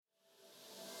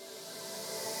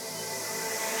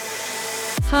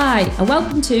Hi, and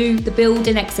welcome to the Build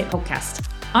and Exit podcast.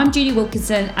 I'm Julie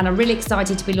Wilkinson, and I'm really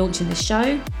excited to be launching this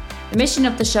show. The mission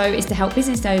of the show is to help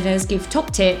business owners give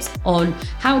top tips on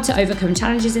how to overcome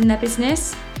challenges in their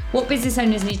business, what business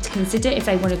owners need to consider if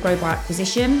they want to grow by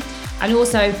acquisition, and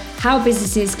also how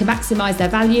businesses can maximise their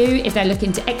value if they're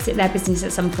looking to exit their business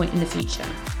at some point in the future.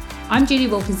 I'm Julie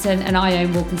Wilkinson, and I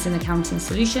own Wilkinson Accounting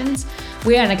Solutions.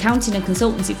 We are an accounting and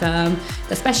consultancy firm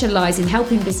that specialise in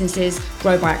helping businesses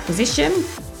grow by acquisition.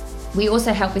 We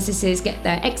also help businesses get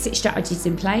their exit strategies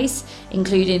in place,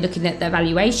 including looking at their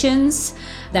valuations,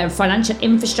 their financial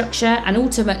infrastructure, and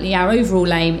ultimately our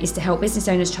overall aim is to help business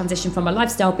owners transition from a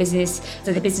lifestyle business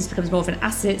so the business becomes more of an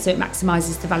asset so it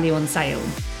maximises the value on sale.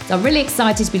 So I'm really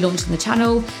excited to be launching the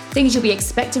channel. Things you'll be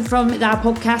expecting from our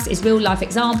podcast is real life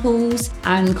examples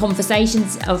and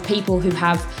conversations of people who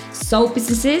have sold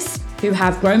businesses, who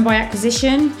have grown by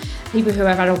acquisition, people who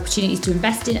have had opportunities to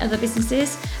invest in other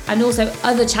businesses, and also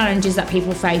other challenges that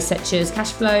people face, such as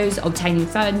cash flows, obtaining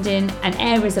funding, and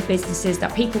areas of businesses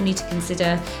that people need to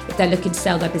consider if they're looking to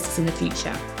sell their business in the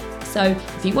future. So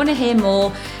if you want to hear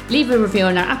more, leave a review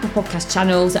on our Apple Podcast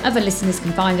channel so other listeners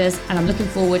can find us, and I'm looking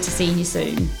forward to seeing you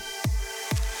soon.